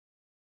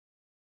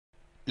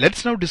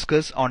Let's now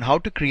discuss on how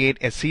to create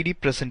a CD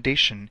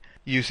presentation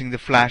using the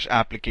Flash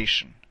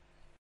application.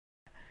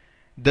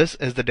 This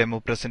is the demo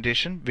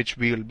presentation which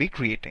we will be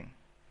creating.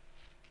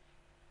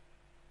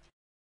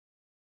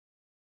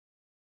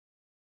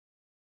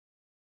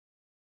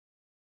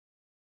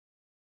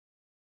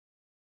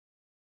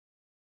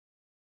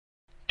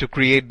 To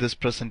create this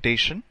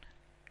presentation,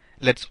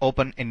 let's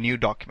open a new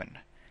document.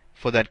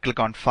 For that, click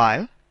on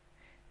File,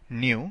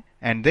 New,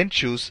 and then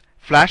choose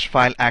Flash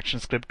File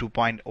ActionScript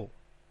 2.0.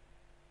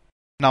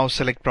 Now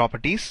select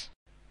Properties.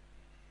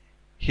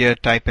 Here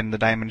type in the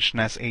dimension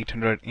as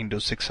 800 into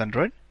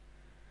 600.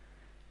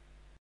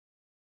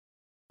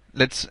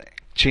 Let's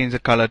change the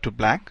color to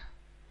black.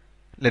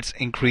 Let's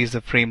increase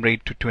the frame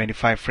rate to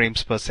 25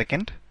 frames per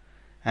second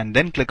and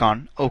then click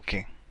on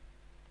OK.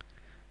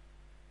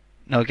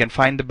 Now you can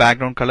find the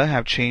background color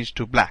have changed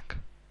to black.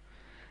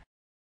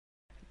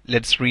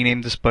 Let's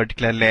rename this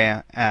particular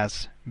layer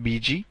as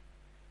BG.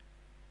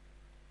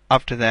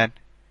 After that,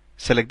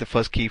 select the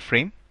first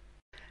keyframe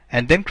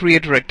and then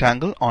create a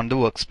rectangle on the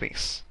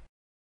workspace.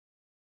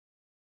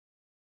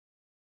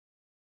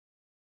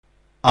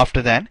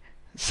 After that,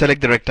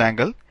 select the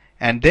rectangle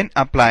and then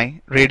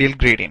apply radial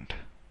gradient.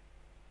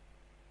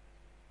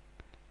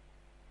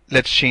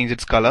 Let's change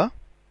its color.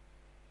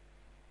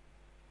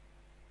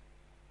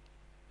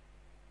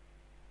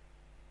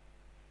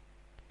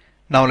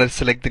 Now let's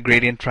select the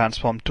gradient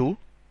transform tool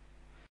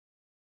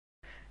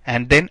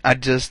and then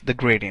adjust the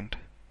gradient.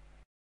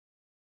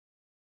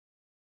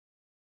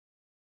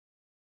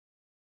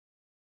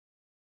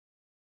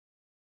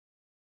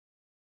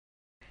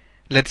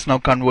 Let's now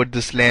convert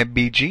this layer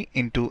BG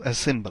into a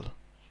symbol.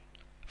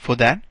 For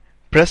that,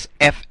 press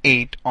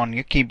F8 on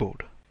your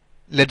keyboard.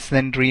 Let's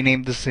then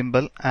rename the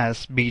symbol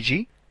as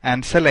BG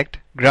and select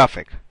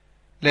Graphic.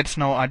 Let's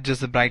now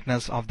adjust the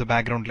brightness of the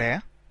background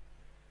layer.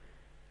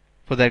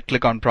 For that,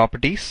 click on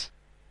Properties,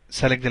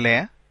 select the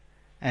layer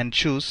and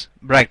choose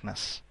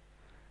Brightness.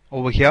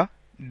 Over here,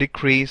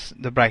 decrease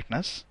the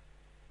brightness.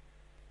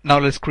 Now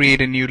let's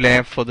create a new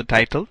layer for the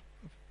title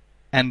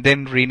and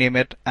then rename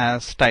it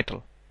as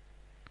Title.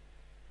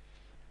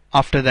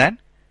 After that,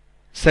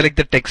 select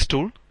the text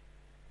tool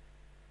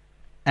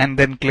and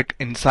then click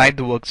inside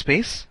the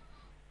workspace.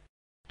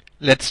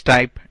 Let's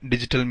type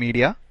Digital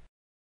Media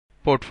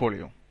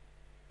Portfolio.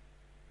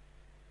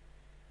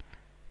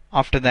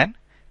 After that,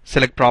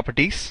 select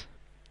Properties,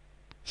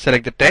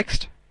 select the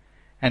text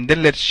and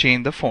then let's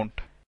change the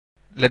font.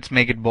 Let's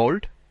make it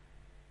bold.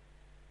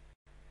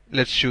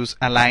 Let's choose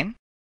Align.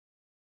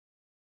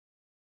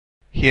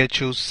 Here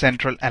choose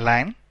Central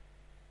Align.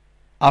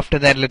 After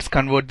that, let's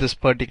convert this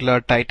particular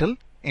title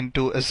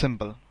into a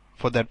symbol.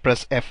 For that,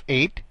 press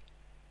F8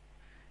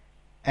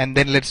 and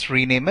then let's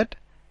rename it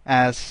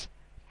as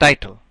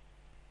Title.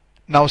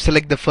 Now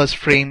select the first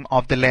frame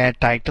of the layer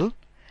Title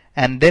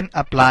and then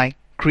apply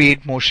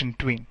Create Motion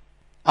Tween.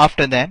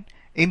 After that,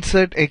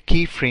 insert a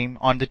keyframe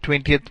on the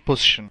 20th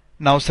position.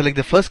 Now select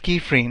the first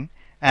keyframe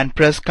and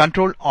press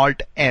Ctrl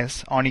Alt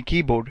S on your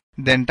keyboard,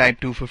 then type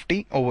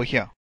 250 over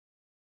here.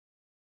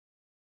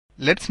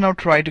 Let's now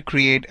try to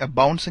create a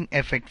bouncing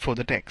effect for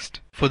the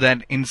text. For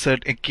that,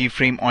 insert a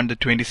keyframe on the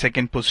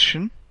 22nd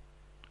position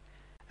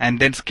and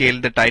then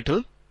scale the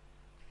title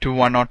to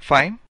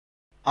 105.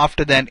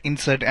 After that,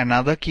 insert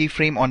another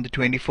keyframe on the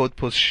 24th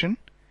position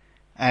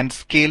and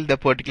scale the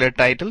particular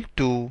title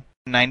to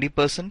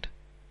 90%.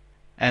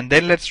 And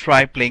then let's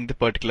try playing the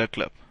particular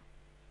clip.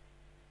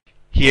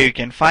 Here you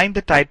can find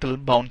the title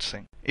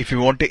bouncing. If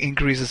you want to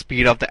increase the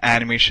speed of the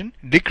animation,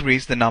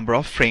 decrease the number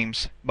of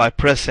frames by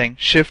pressing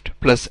Shift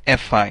plus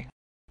F5.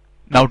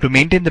 Now to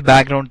maintain the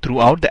background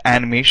throughout the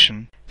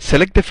animation,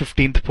 select the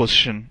 15th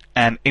position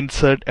and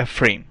insert a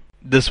frame.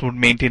 This would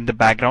maintain the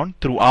background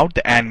throughout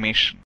the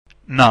animation.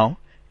 Now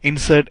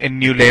insert a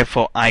new layer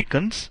for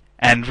icons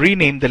and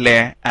rename the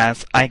layer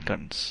as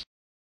Icons.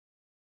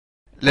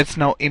 Let's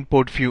now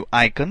import few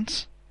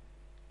icons.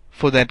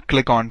 For that,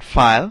 click on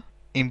File,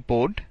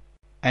 Import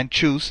and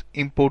choose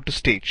Import to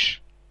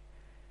Stage.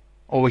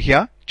 Over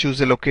here, choose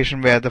the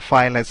location where the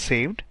file is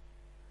saved.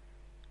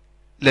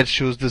 Let's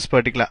choose this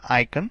particular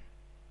icon.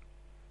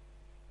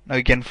 Now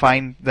you can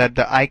find that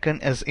the icon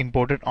is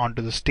imported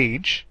onto the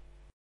stage.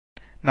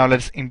 Now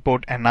let's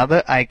import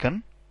another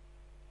icon.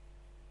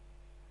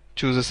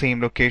 Choose the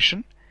same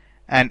location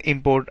and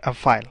import a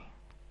file.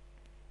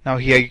 Now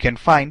here you can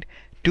find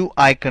two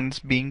icons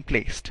being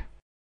placed.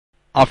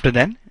 After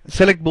that,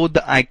 select both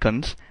the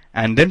icons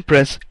and then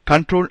press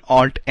Ctrl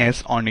Alt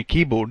S on your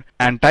keyboard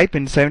and type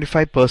in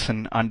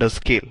 75% under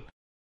scale.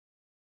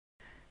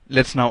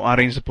 Let's now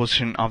arrange the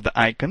position of the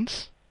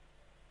icons.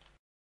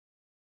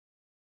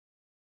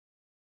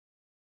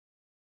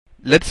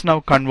 Let's now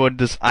convert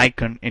this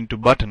icon into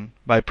button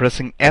by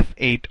pressing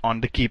F8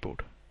 on the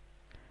keyboard.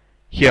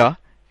 Here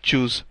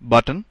choose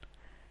Button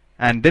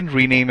and then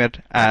rename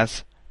it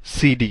as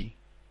CD.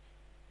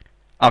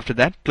 After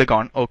that, click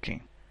on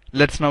OK.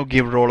 Let's now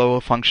give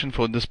rollover function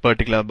for this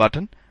particular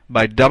button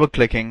by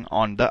double-clicking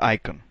on the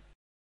icon.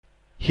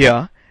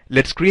 Here,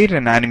 let's create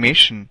an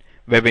animation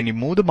where when you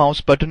move the mouse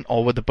button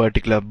over the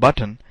particular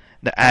button,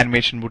 the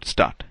animation would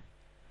start.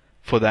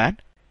 For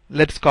that,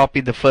 let's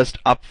copy the first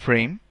up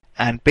frame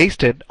and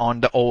paste it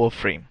on the over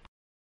frame.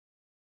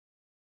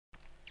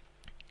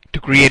 To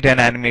create an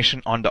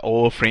animation on the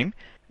over frame,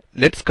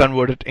 let's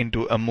convert it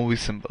into a movie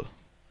symbol.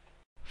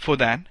 For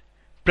that,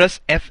 press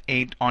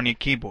F8 on your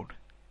keyboard.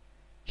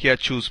 Here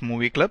choose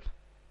movie clip.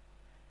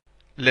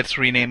 Let's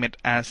rename it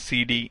as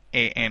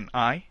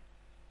CDANI.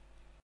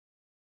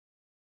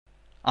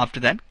 After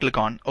that, click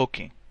on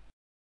OK.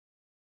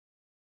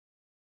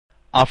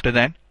 After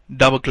that,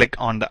 double click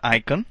on the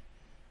icon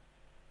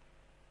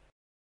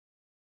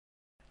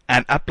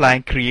and apply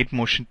Create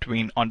Motion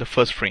Tween on the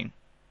first frame.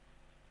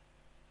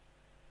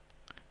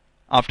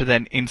 After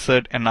that,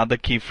 insert another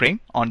keyframe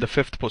on the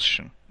 5th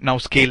position. Now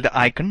scale the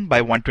icon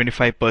by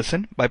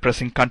 125% by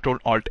pressing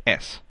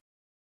Ctrl-Alt-S.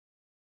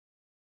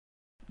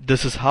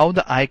 This is how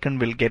the icon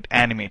will get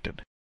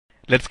animated.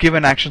 Let's give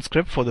an action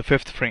script for the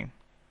 5th frame.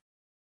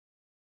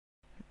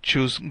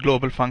 Choose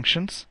Global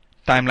Functions,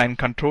 Timeline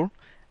Control,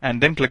 and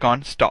then click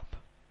on Stop.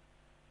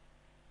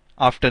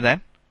 After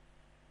that,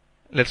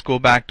 let's go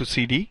back to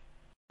CD.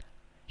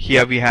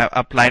 Here we have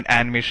applied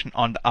animation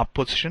on the up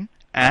position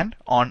and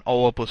on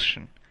over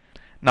position.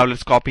 Now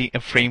let's copy a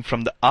frame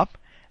from the up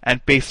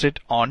and paste it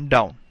on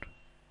down.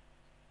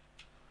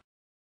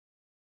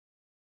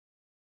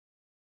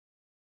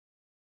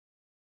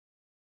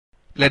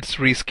 Let's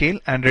rescale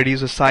and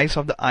reduce the size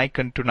of the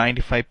icon to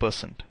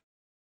 95%.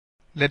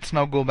 Let's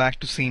now go back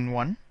to scene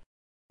 1.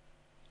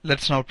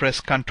 Let's now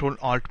press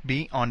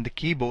Ctrl-Alt-B on the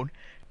keyboard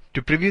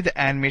to preview the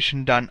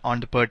animation done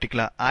on the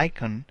particular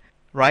icon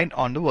right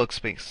on the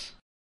workspace.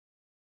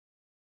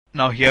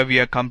 Now here we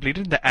have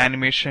completed the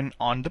animation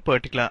on the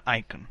particular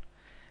icon.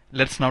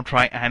 Let's now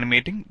try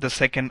animating the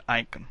second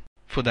icon.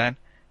 For that,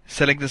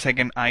 select the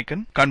second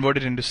icon, convert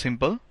it into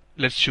simple.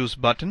 Let's choose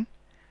button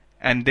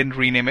and then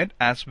rename it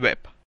as web.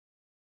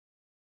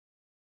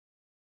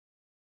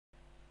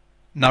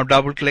 Now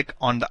double click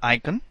on the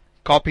icon,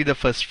 copy the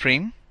first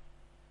frame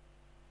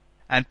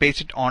and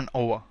paste it on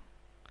over.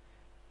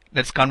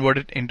 Let's convert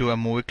it into a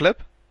movie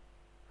clip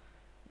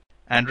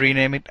and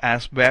rename it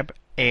as web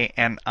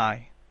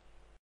ANI.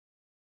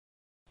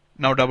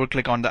 Now double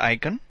click on the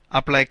icon,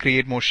 apply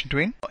Create Motion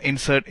Tween,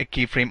 insert a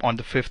keyframe on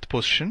the 5th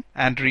position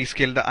and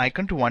rescale the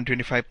icon to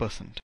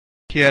 125%.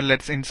 Here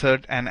let's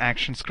insert an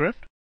action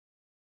script.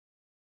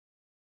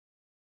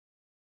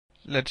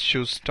 Let's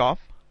choose Stop.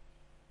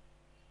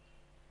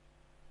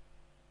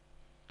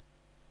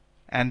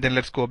 And then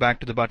let's go back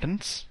to the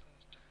buttons.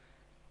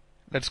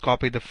 Let's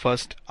copy the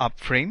first up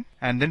frame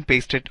and then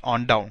paste it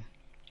on down.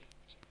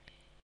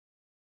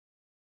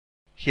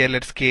 Here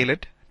let's scale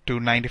it to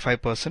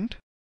 95%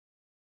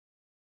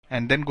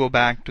 and then go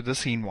back to the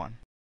scene 1.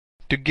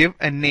 To give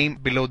a name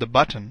below the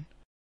button,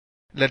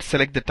 let's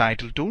select the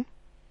title tool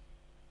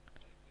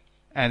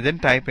and then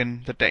type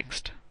in the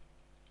text.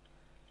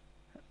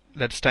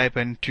 Let's type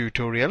in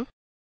tutorial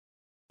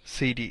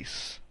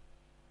CDs.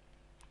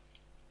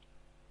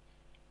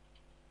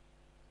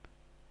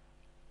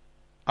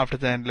 After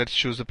that, let's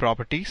choose the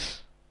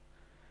properties.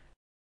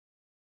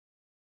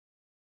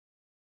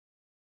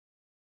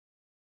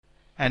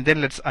 And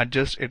then let's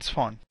adjust its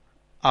font.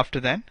 After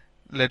that,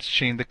 let's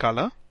change the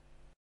color.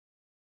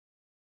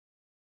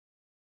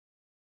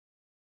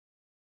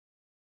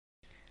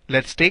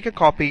 Let's take a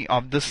copy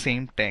of the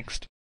same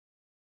text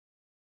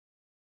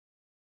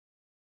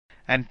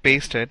and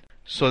paste it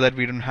so that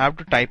we don't have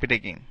to type it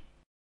again.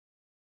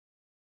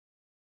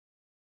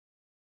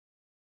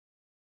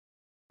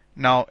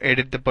 Now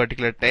edit the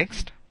particular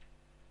text.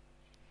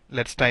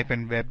 Let's type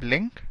in web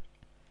link.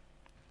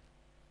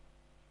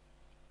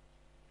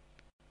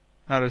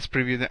 Now let's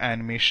preview the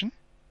animation.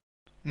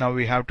 Now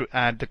we have to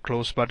add the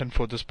close button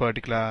for this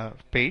particular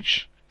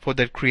page. For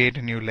that, create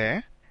a new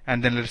layer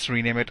and then let's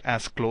rename it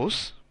as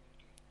close.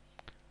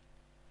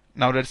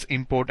 Now let's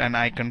import an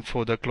icon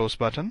for the close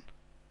button.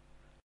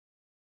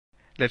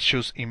 Let's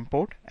choose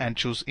import and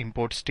choose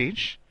import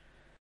stage.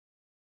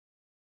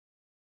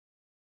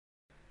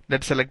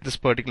 Let's select this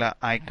particular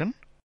icon.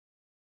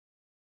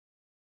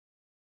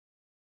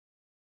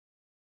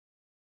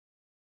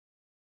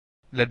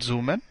 Let's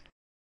zoom in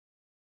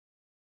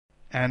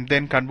and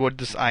then convert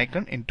this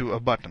icon into a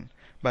button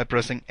by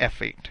pressing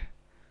F8.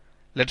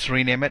 Let's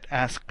rename it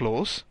as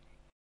close.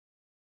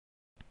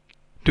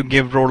 To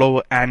give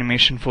rollover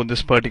animation for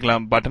this particular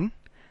button,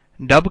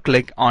 double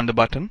click on the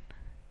button,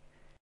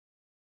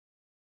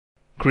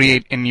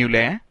 create a new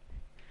layer.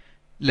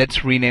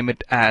 Let's rename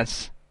it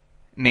as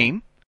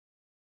name.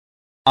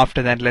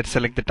 After that, let's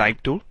select the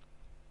type tool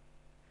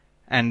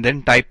and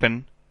then type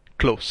in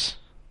close.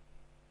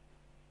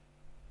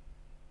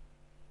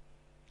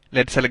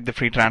 Let's select the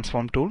free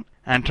transform tool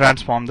and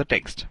transform the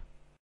text.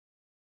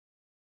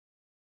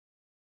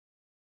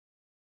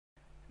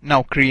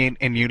 Now create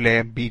a new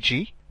layer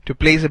BG to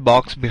place a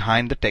box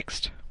behind the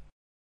text.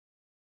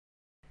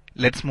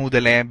 Let's move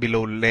the layer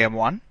below layer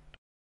 1.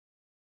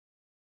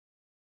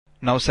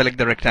 Now select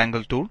the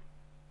rectangle tool.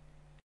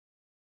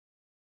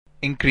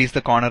 Increase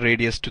the corner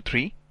radius to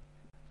 3.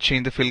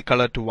 Change the fill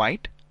color to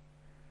white.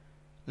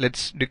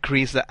 Let's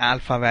decrease the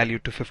alpha value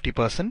to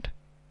 50%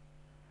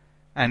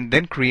 and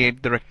then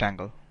create the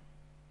rectangle.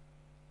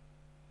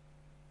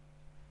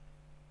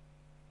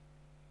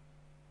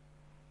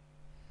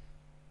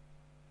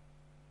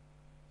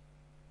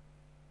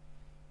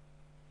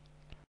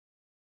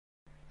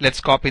 Let's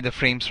copy the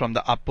frames from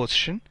the up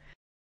position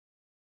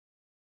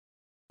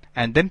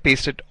and then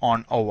paste it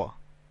on over.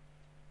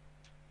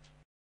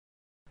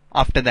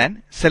 After that,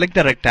 select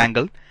the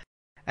rectangle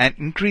and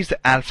increase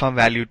the alpha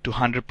value to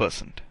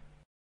 100%.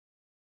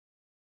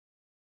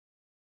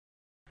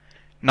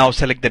 Now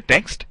select the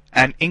text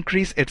and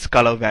increase its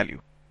color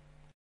value.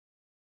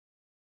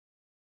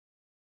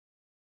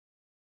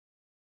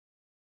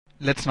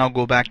 Let's now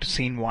go back to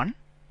scene 1.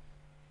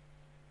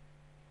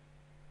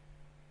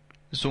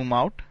 Zoom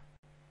out.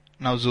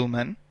 Now zoom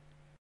in.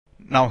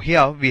 Now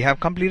here we have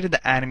completed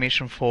the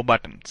animation 4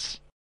 buttons.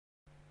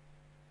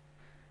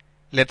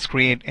 Let's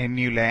create a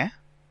new layer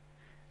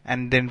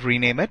and then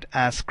rename it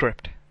as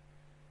script.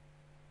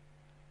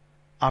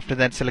 After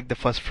that, select the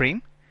first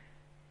frame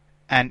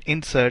and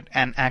insert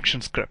an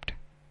action script.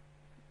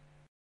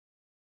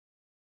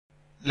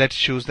 Let's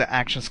choose the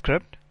action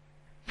script.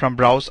 From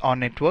browse or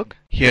network,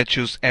 here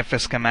choose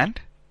FS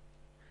command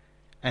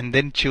and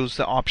then choose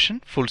the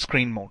option full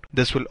screen mode.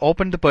 This will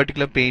open the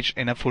particular page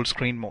in a full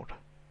screen mode.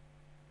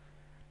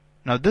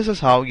 Now this is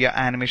how your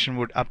animation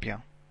would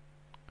appear.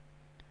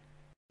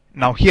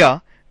 Now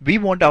here we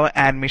want our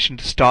animation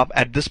to stop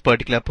at this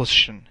particular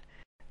position.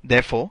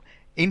 Therefore,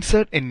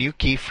 insert a new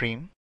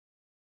keyframe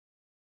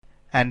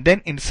and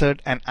then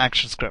insert an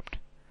action script.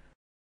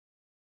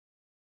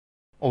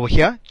 Over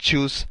here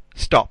choose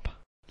stop.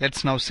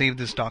 Let's now save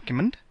this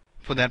document.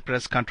 For that,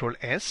 press Ctrl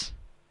S.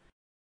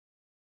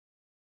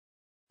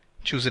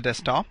 Choose a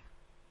desktop.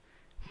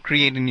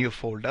 Create a new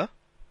folder.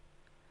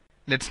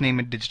 Let's name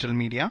it digital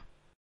media.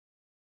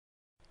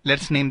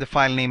 Let's name the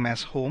file name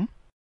as home.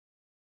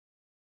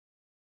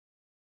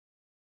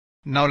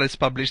 Now let's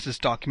publish this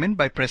document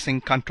by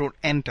pressing Ctrl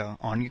Enter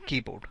on your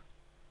keyboard.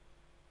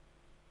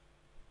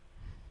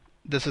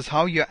 This is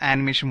how your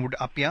animation would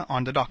appear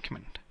on the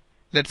document.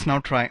 Let's now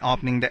try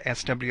opening the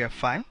SWF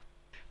file.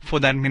 For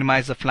that,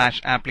 minimize the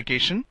Flash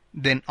application,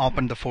 then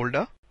open the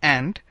folder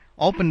and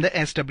open the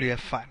SWF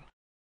file.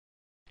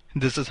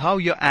 This is how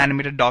your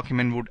animated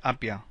document would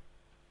appear.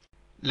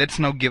 Let's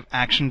now give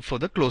action for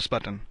the close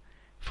button.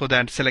 For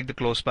that, select the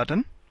close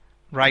button,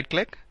 right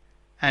click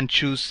and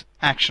choose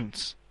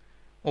actions.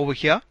 Over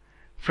here,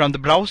 from the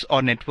browse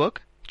or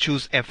network,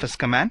 choose FS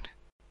command.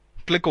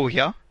 Click over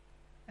here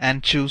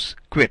and choose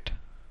quit.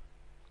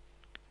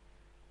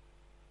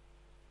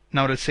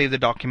 Now let's save the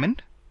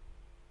document.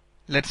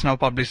 Let's now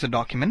publish the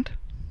document.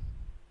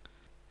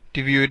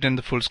 To view it in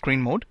the full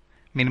screen mode,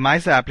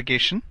 minimize the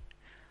application,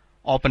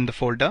 open the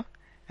folder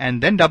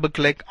and then double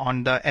click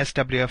on the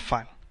SWF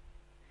file.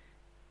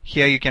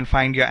 Here you can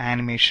find your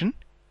animation.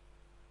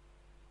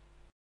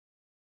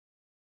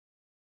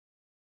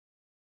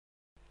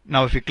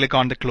 Now if you click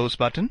on the close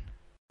button,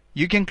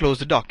 you can close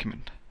the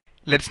document.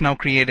 Let's now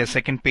create a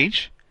second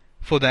page.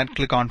 For that,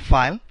 click on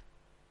File,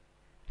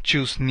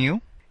 choose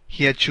New.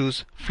 Here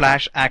choose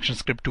Flash Action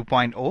Script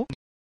 2.0.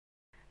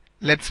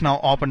 Let's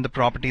now open the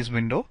Properties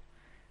window.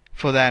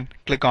 For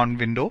that, click on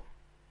Window,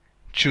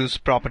 choose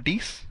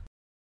Properties.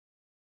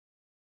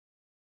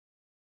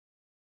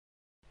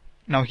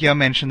 Now here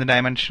mention the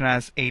dimension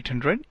as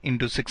 800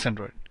 into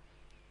 600.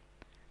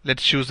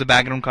 Let's choose the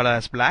background color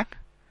as black.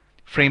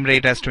 Frame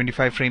rate as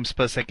 25 frames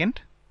per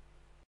second.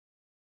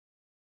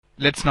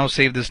 Let's now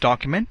save this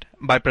document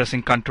by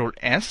pressing Ctrl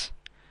S.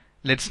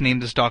 Let's name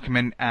this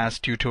document as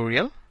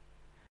tutorial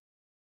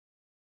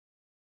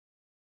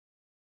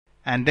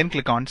and then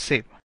click on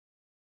Save.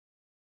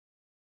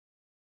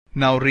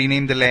 Now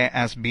rename the layer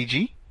as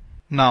BG.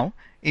 Now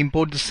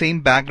import the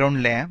same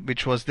background layer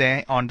which was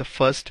there on the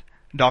first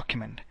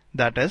document,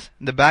 that is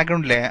the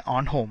background layer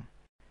on home.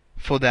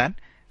 For that,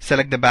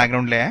 select the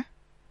background layer,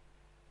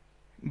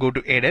 go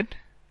to Edit,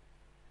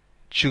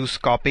 choose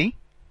Copy,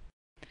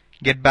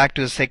 get back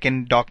to the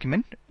second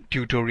document,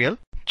 tutorial,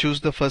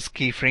 choose the first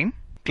keyframe,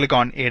 click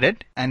on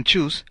Edit and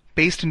choose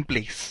Paste in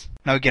Place.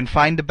 Now you can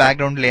find the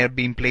background layer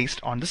being placed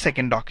on the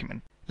second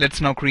document.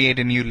 Let's now create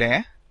a new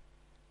layer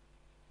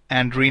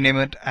and rename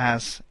it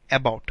as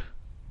About.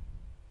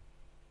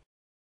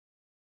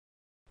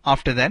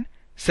 After that,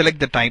 select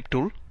the Type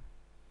tool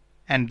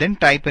and then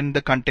type in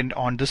the content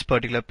on this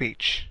particular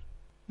page.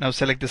 Now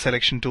select the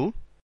Selection tool,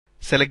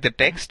 select the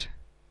text.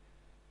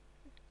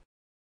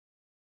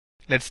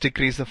 Let's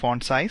decrease the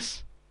font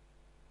size.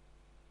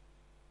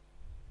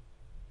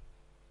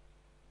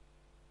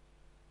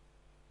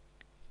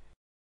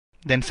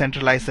 Then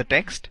centralize the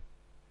text.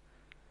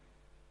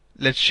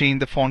 Let's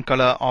change the font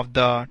color of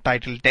the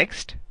title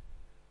text.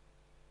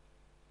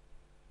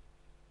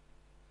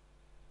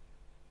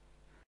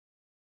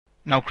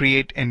 Now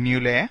create a new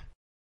layer.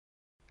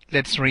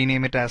 Let's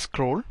rename it as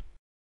Scroll.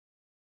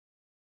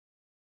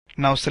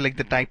 Now select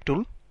the Type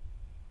tool.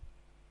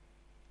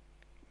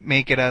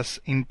 Make it as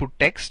Input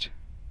Text.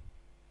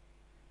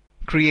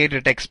 Create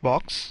a text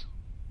box.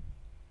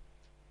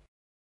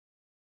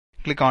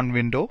 click on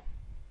Window,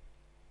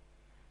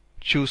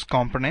 choose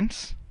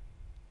Components,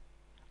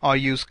 or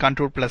use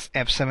Ctrl plus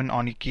F7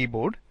 on your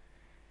keyboard.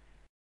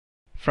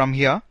 From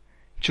here,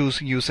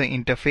 choose User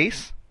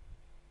Interface,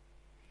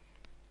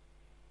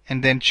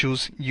 and then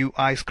choose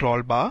UI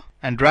scroll bar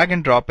and drag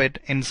and drop it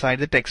inside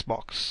the text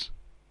box.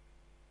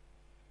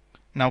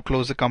 Now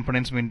close the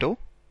Components window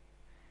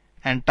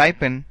and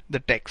type in the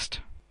text.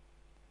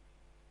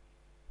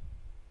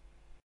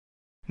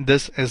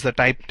 This is the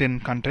typed in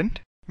content,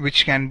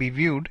 which can be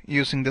viewed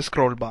using the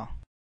scroll bar.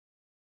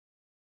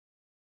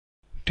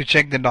 To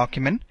check the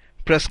document,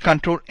 press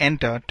Ctrl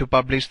Enter to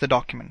publish the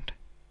document.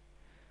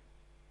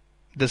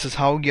 This is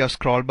how your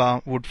scroll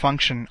bar would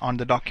function on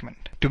the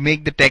document. To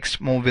make the text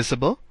more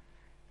visible,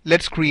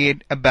 let's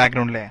create a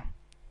background layer.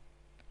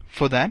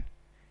 For that,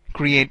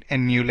 create a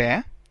new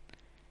layer.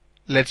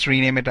 Let's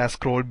rename it as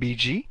Scroll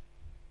BG.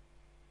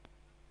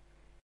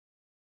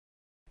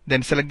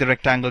 Then select the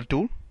rectangle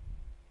tool.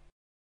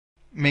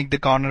 Make the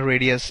corner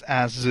radius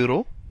as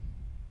 0.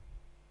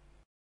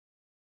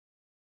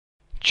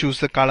 Choose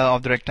the color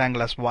of the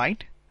rectangle as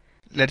white.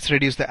 Let's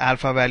reduce the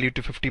alpha value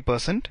to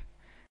 50%.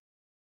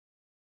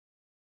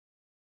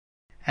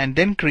 And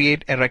then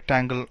create a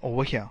rectangle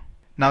over here.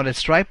 Now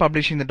let's try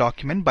publishing the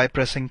document by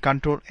pressing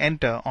Ctrl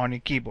Enter on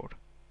your keyboard.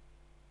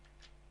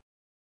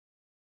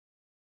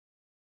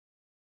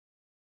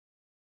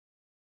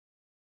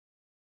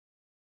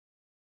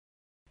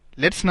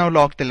 Let's now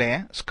lock the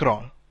layer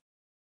Scroll.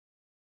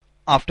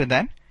 After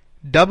that,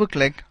 double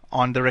click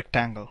on the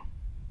rectangle.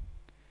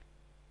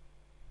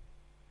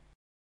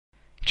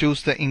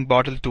 Choose the ink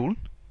bottle tool.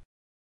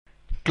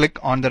 Click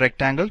on the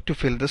rectangle to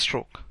fill the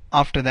stroke.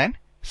 After that,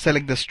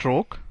 select the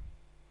stroke.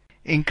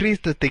 Increase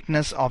the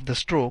thickness of the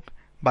stroke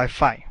by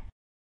 5.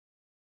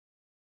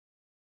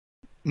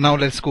 Now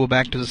let's go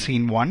back to the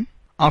scene 1.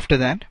 After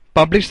that,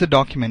 publish the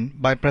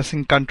document by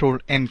pressing Ctrl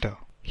Enter.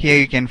 Here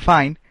you can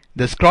find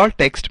the scroll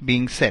text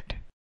being set.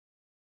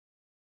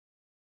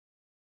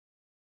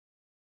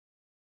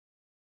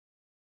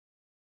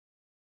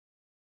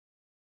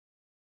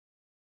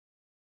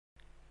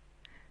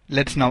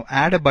 Let's now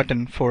add a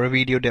button for a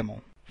video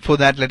demo. For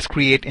that, let's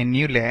create a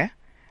new layer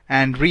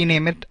and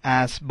rename it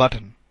as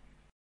Button.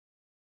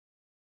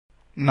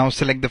 Now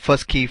select the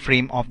first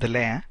keyframe of the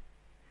layer,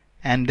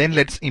 and then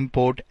let's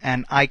import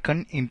an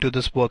icon into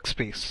this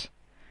workspace.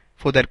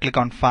 For that, click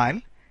on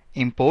File,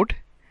 Import,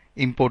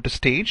 Import to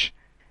Stage,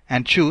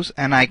 and choose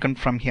an icon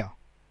from here.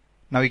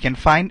 Now you can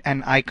find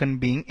an icon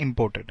being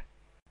imported.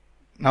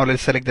 Now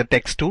let's select the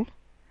text tool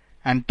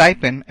and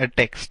type in a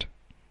text.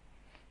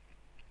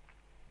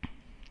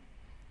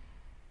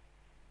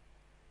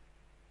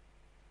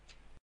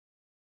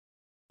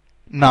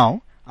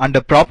 Now, under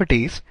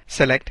Properties,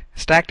 select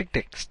Static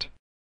Text.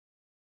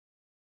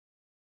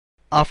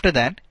 After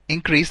that,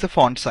 increase the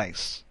font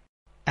size,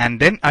 and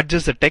then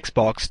adjust the text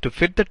box to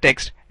fit the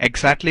text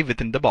exactly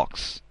within the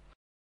box.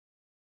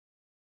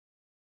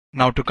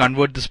 Now to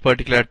convert this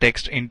particular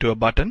text into a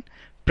button,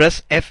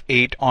 press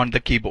F8 on the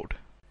keyboard.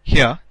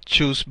 Here,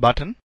 choose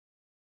Button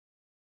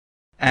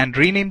and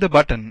rename the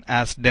button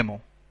as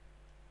Demo.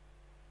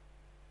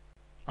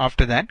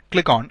 After that,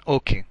 click on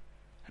OK.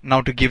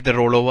 Now to give the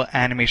rollover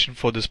animation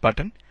for this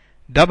button,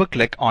 double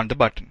click on the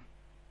button.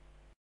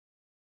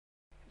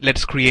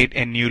 Let's create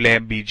a new layer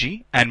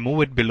BG and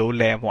move it below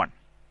layer 1.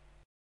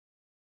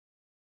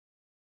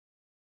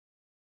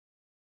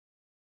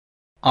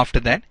 After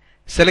that,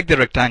 select the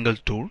rectangle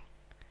tool.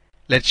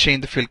 Let's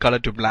change the fill color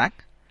to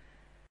black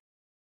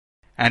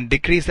and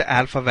decrease the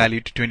alpha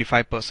value to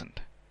 25%.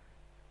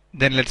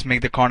 Then let's make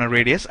the corner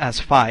radius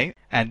as 5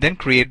 and then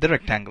create the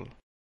rectangle.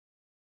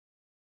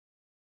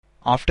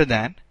 After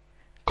that,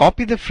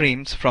 copy the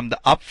frames from the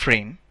up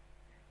frame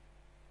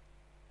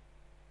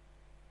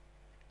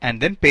and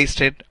then paste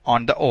it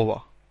on the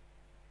over.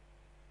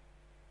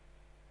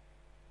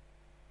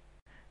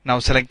 Now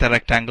select the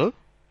rectangle.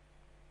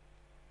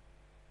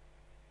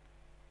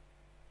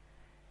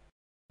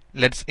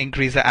 Let's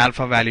increase the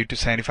alpha value to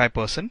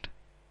 75%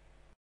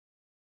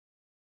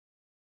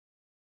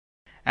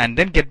 and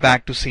then get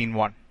back to scene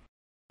 1.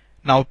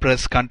 Now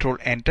press Ctrl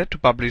Enter to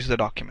publish the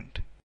document.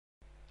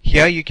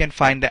 Here you can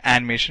find the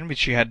animation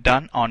which you had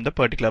done on the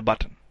particular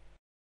button.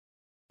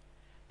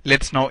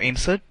 Let's now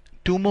insert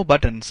 2 more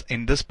buttons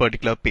in this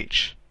particular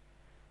page.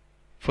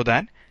 For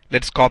that,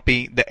 let's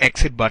copy the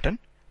exit button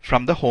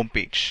from the home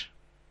page.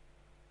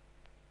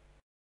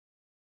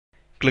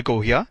 Click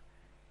over here,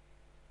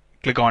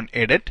 click on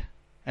Edit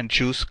and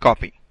choose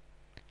Copy.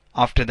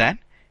 After that,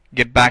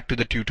 get back to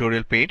the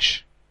tutorial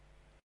page,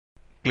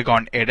 click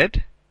on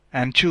Edit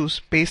and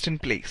choose Paste in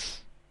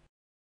Place.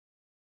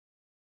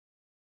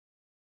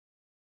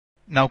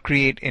 Now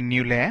create a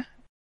new layer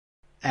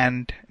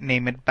and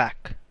name it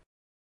Back.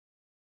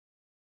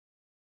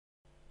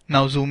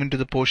 Now zoom into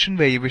the portion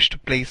where you wish to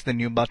place the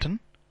new button.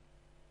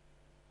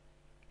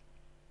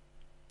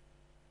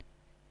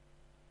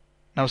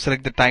 Now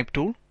select the Type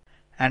tool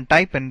and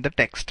type in the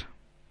text.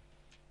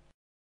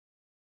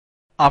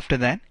 After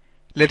that,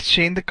 let's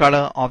change the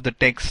color of the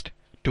text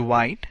to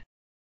white.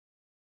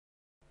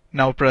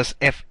 Now press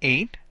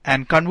F8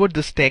 and convert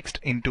this text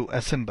into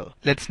a symbol.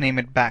 Let's name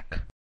it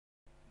back.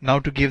 Now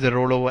to give the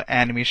rollover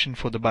animation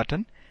for the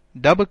button,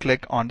 double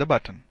click on the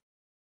button.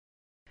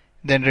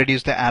 Then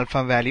reduce the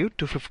alpha value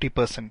to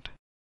 50%.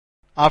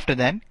 After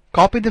that,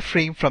 copy the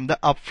frame from the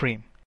up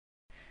frame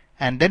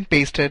and then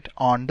paste it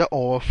on the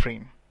over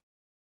frame.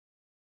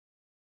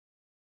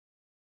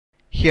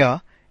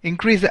 Here,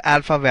 increase the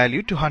alpha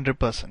value to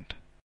 100%.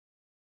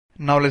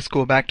 Now let's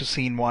go back to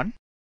scene 1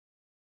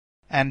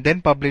 and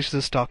then publish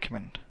this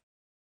document.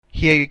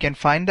 Here you can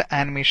find the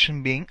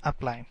animation being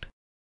applied.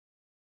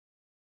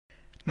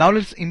 Now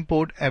let's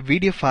import a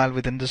video file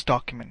within this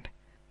document.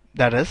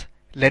 That is,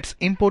 let's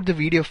import the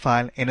video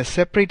file in a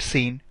separate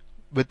scene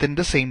within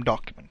the same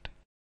document.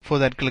 For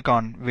that, click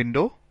on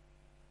Window,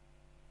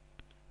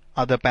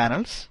 Other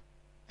Panels,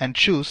 and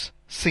choose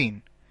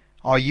Scene,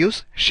 or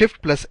use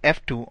Shift plus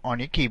F2 on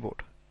your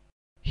keyboard.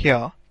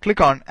 Here,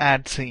 click on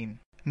Add Scene.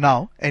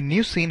 Now, a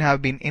new scene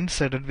have been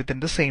inserted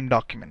within the same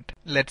document.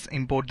 Let's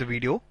import the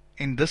video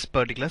in this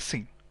particular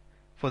scene.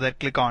 For that,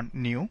 click on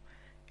New,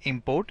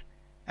 Import,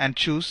 and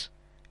choose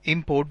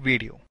Import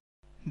Video.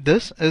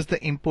 This is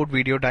the Import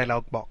Video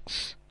dialog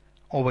box.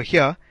 Over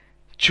here,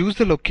 choose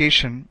the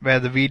location where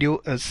the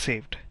video is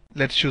saved.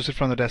 Let's choose it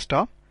from the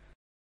desktop.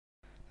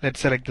 Let's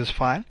select this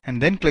file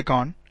and then click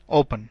on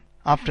Open.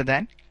 After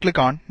that, click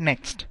on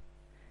Next.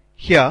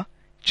 Here,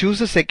 choose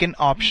the second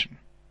option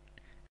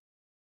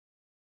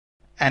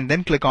and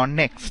then click on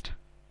Next.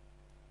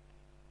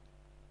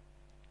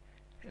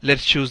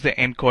 Let's choose the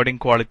encoding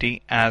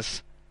quality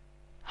as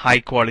High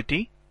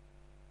Quality,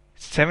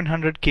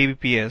 700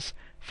 kbps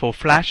for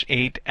Flash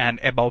 8 and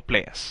above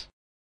players.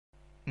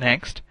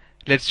 Next,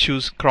 let's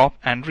choose Crop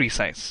and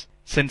Resize.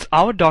 Since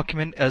our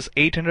document is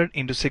 800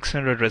 x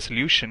 600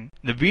 resolution,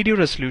 the video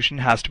resolution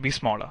has to be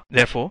smaller.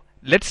 Therefore,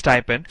 let's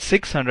type in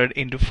 600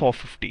 x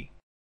 450.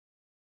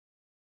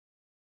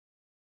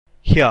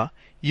 Here,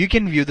 you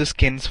can view the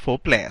skins for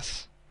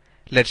players.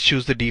 Let's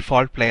choose the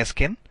default player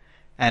skin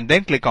and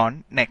then click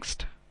on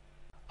Next.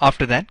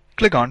 After that,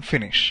 click on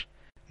Finish.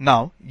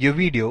 Now, your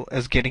video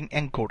is getting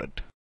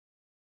encoded.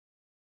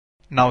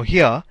 Now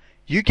here,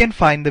 you can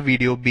find the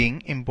video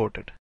being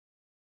imported.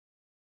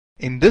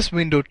 In this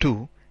window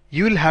too,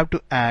 you will have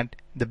to add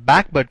the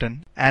back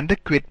button and the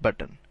quit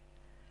button.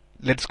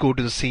 Let's go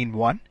to the scene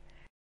 1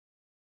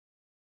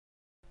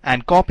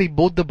 and copy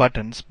both the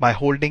buttons by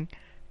holding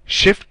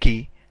Shift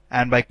key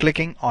and by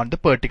clicking on the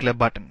particular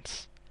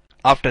buttons.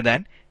 After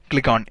that,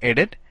 click on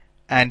Edit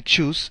and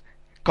choose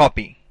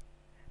Copy.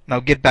 Now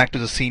get back to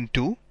the scene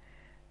 2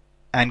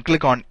 and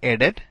click on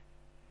Edit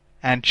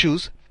and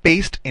choose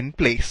Paste in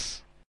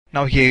Place.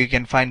 Now here you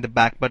can find the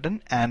back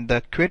button and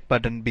the quit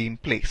button being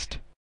placed.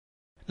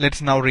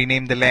 Let's now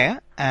rename the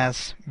layer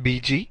as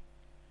BG.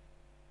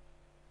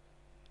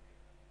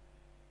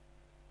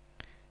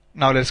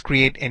 Now let's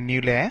create a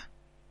new layer.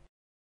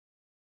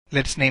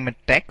 Let's name it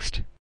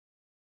Text.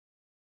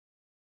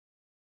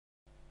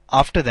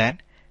 After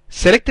that,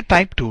 select the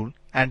Type tool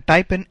and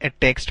type in a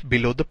text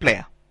below the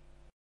player.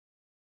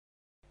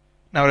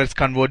 Now let's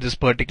convert this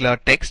particular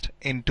text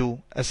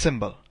into a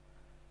symbol.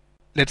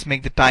 Let's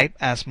make the type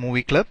as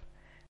Movie Clip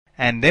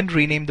and then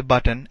rename the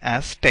button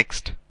as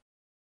Text.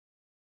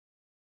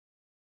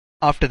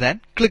 After that,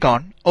 click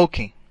on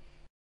OK.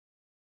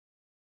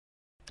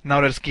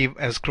 Now let's give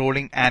a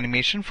scrolling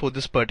animation for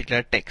this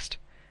particular text.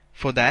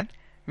 For that,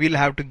 we'll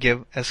have to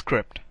give a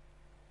script.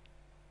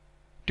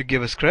 To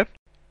give a script,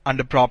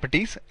 under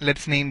Properties,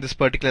 let's name this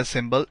particular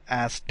symbol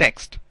as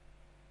Text.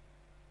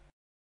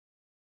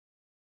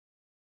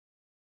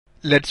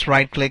 Let's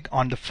right-click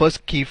on the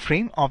first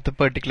keyframe of the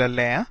particular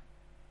layer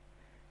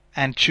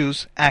and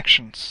choose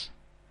Actions.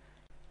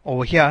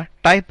 Over here,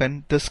 type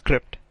in the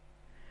script.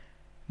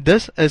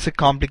 This is a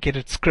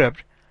complicated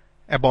script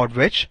about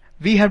which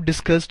we have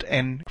discussed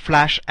in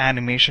Flash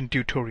animation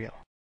tutorial.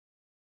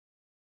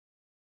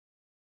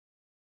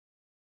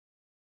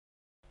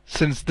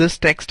 Since this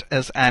text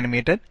is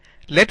animated,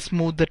 let's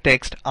move the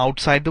text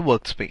outside the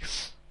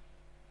workspace.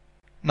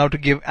 Now to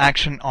give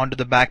action onto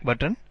the back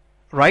button,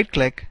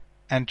 right-click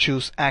and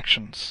choose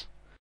Actions.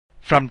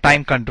 From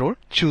Time Control,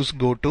 choose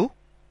Go To,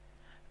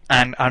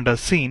 and under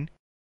Scene,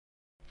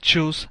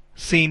 choose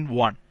Scene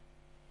 1.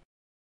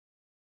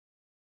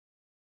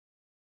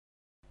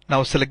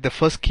 Now select the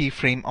first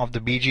keyframe of the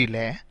BG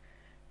layer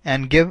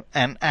and give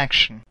an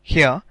action.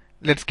 Here,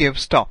 let's give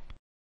Stop.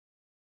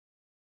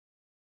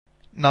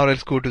 Now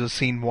let's go to the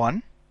Scene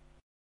 1.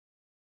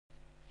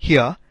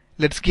 Here,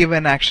 let's give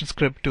an action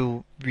script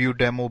to View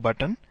Demo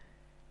button,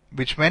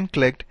 which when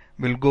clicked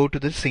will go to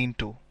the Scene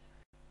 2.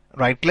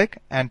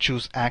 Right-click and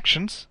choose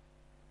Actions.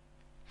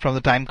 From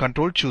the Time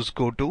Control, choose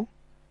Go To,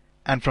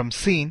 and from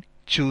Scene,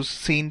 choose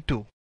Scene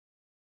 2.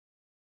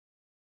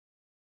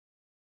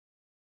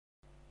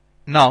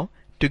 Now,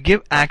 to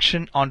give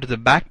action onto the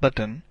back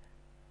button,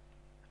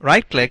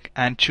 right-click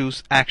and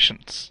choose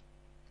Actions.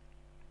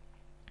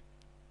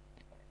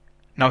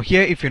 Now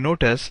here, if you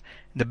notice,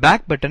 the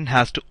back button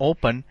has to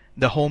open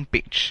the home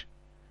page.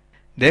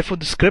 Therefore,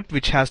 the script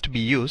which has to be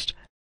used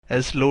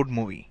is Load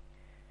Movie.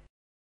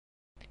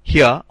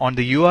 Here on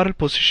the URL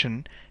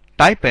position,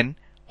 type in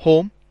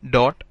home.swf.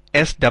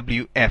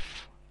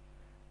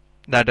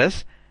 That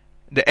is,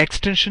 the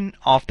extension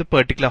of the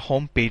particular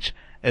home page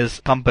is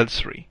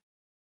compulsory.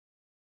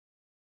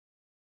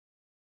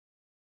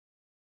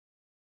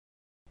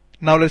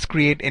 Now let's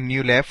create a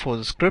new layer for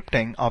the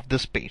scripting of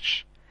this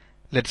page.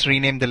 Let's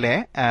rename the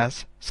layer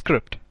as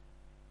script.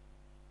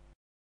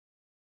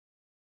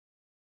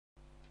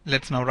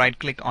 Let's now right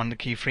click on the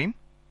keyframe,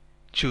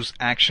 choose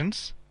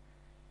actions,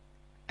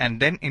 and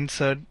then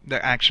insert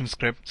the action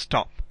script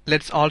stop.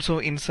 Let's also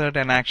insert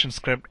an action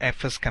script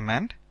fs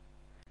command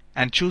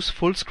and choose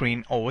full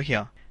screen over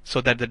here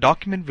so that the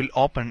document will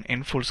open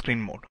in full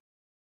screen mode.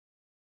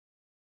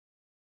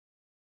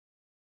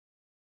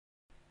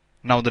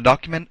 Now the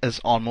document is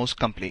almost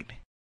complete.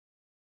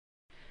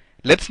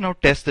 Let's now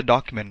test the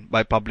document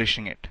by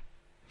publishing it.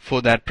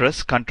 For that,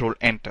 press Ctrl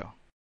Enter.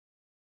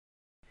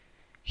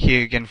 Here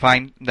you can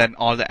find that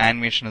all the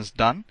animation is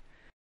done.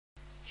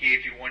 Here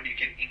if you want, you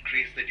can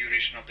increase the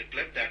duration of the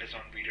clip that is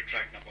on video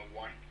track number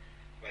 1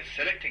 by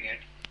selecting it,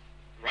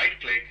 right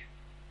click.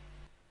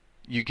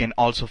 You can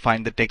also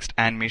find the text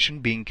animation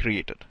being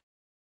created.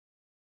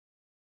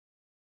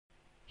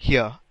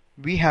 Here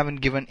we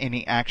haven't given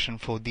any action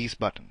for these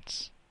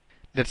buttons.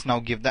 Let's now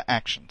give the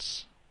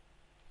actions.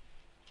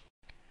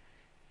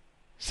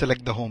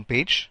 Select the home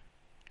page,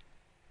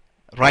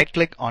 right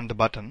click on the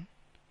button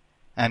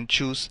and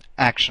choose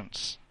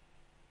Actions.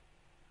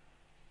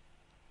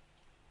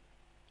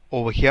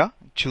 Over here,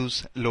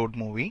 choose Load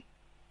Movie.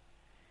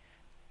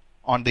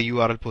 On the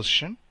URL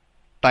position,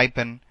 type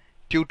in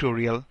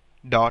tutorial.swf.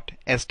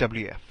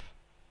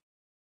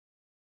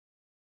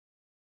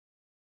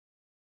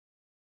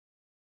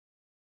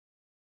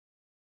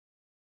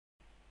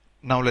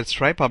 Now let's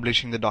try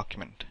publishing the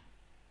document.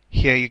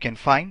 Here you can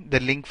find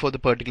the link for the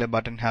particular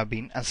button have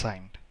been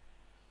assigned.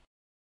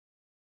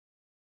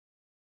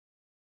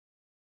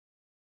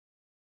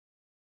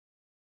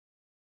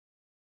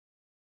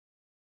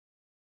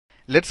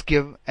 Let's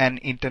give an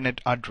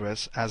internet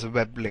address as a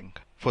web link.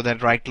 For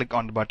that, right click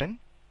on the button,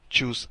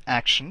 choose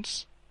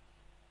Actions,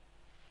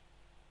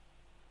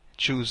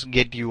 choose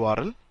Get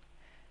URL.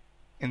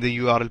 In the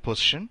URL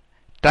position,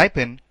 type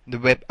in the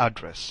web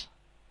address.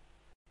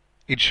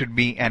 It should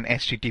be an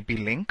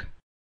HTTP link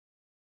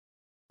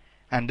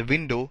and the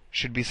window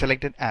should be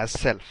selected as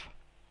Self.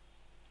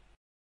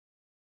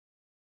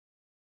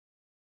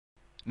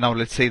 Now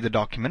let's save the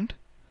document,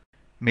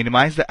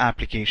 minimize the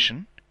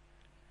application,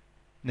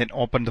 then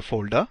open the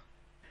folder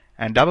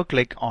and double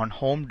click on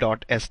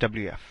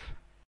home.swf.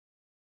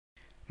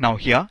 Now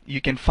here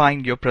you can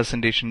find your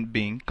presentation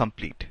being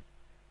complete.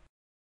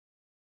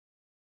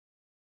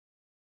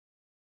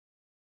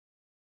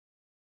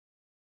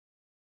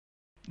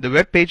 The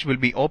web page will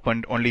be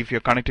opened only if you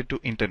are connected to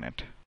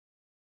internet.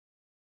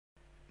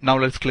 Now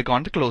let's click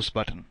on the Close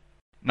button.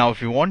 Now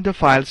if you want the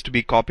files to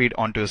be copied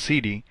onto a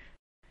CD,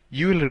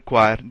 you will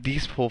require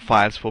these 4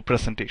 files for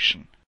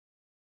presentation.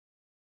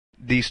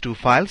 These 2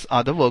 files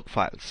are the work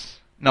files.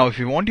 Now if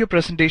you want your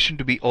presentation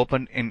to be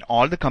opened in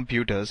all the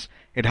computers,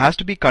 it has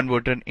to be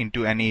converted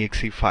into an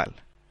exe file.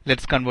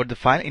 Let's convert the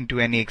file into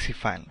an exe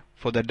file.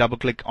 For that, double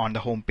click on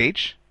the home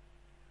page,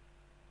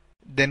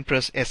 then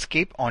press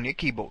Escape on your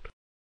keyboard.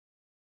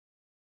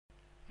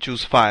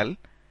 Choose File,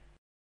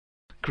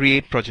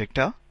 Create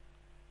Projector.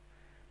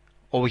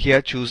 Over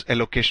here choose a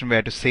location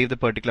where to save the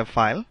particular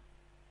file.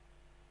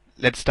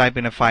 Let's type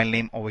in a file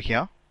name over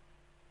here.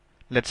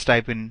 Let's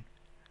type in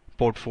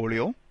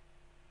Portfolio.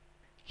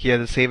 Here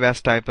the save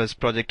as type is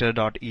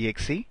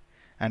projector.exe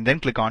and then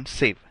click on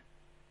Save.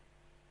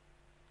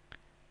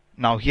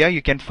 Now here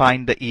you can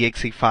find the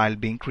exe file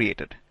being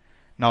created.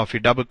 Now if you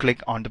double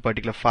click on the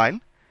particular file,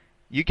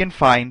 you can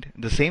find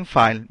the same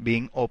file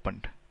being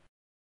opened.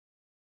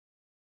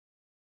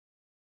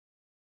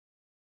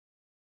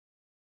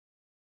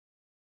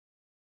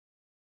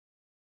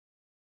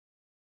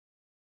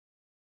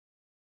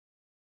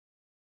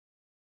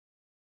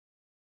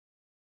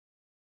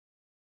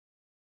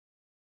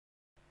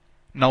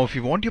 Now if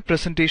you want your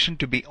presentation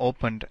to be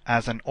opened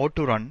as an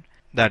auto run,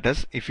 that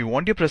is, if you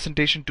want your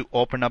presentation to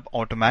open up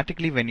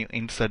automatically when you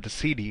insert the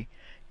CD,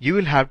 you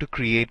will have to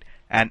create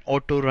an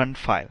auto run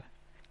file.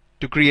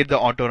 To create the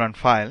auto run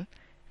file,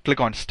 click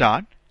on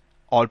Start,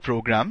 All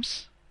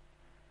Programs,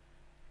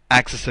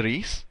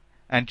 Accessories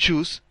and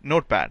choose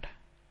Notepad.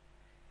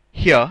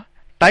 Here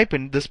type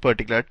in this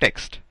particular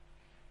text,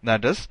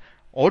 that is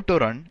auto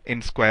run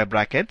in square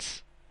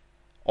brackets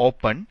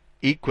open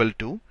equal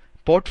to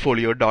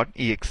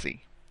portfolio.exe.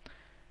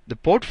 The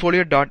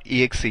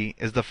portfolio.exe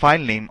is the file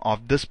name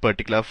of this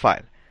particular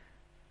file.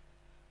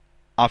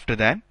 After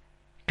that,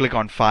 click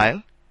on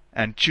File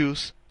and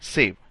choose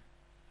Save.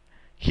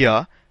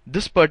 Here,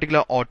 this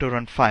particular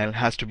auto-run file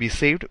has to be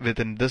saved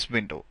within this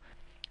window.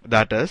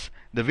 That is,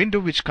 the window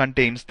which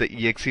contains the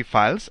exe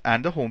files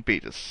and the home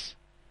pages.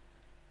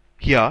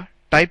 Here,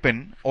 type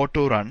in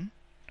autorun.inf.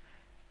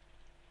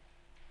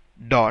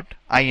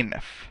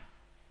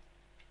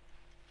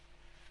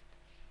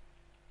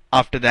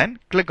 After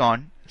that, click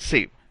on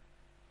Save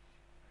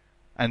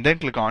and then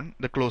click on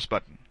the Close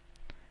button.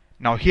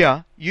 Now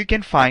here you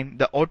can find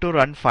the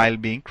auto-run file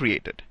being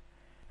created.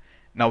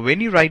 Now when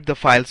you write the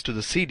files to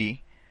the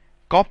CD,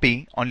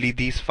 copy only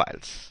these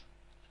files.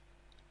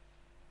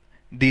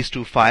 These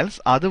two files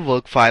are the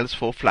work files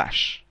for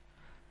Flash.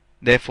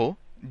 Therefore,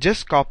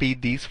 just copy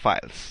these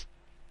files.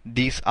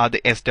 These are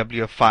the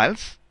SWF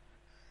files.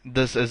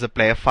 This is a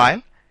player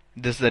file.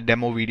 This is the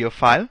demo video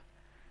file.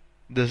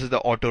 This is the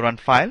auto-run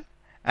file.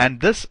 And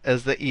this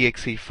is the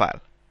exe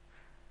file.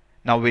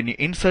 Now when you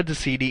insert the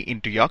CD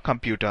into your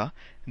computer,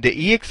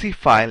 the exe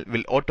file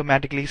will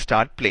automatically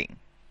start playing.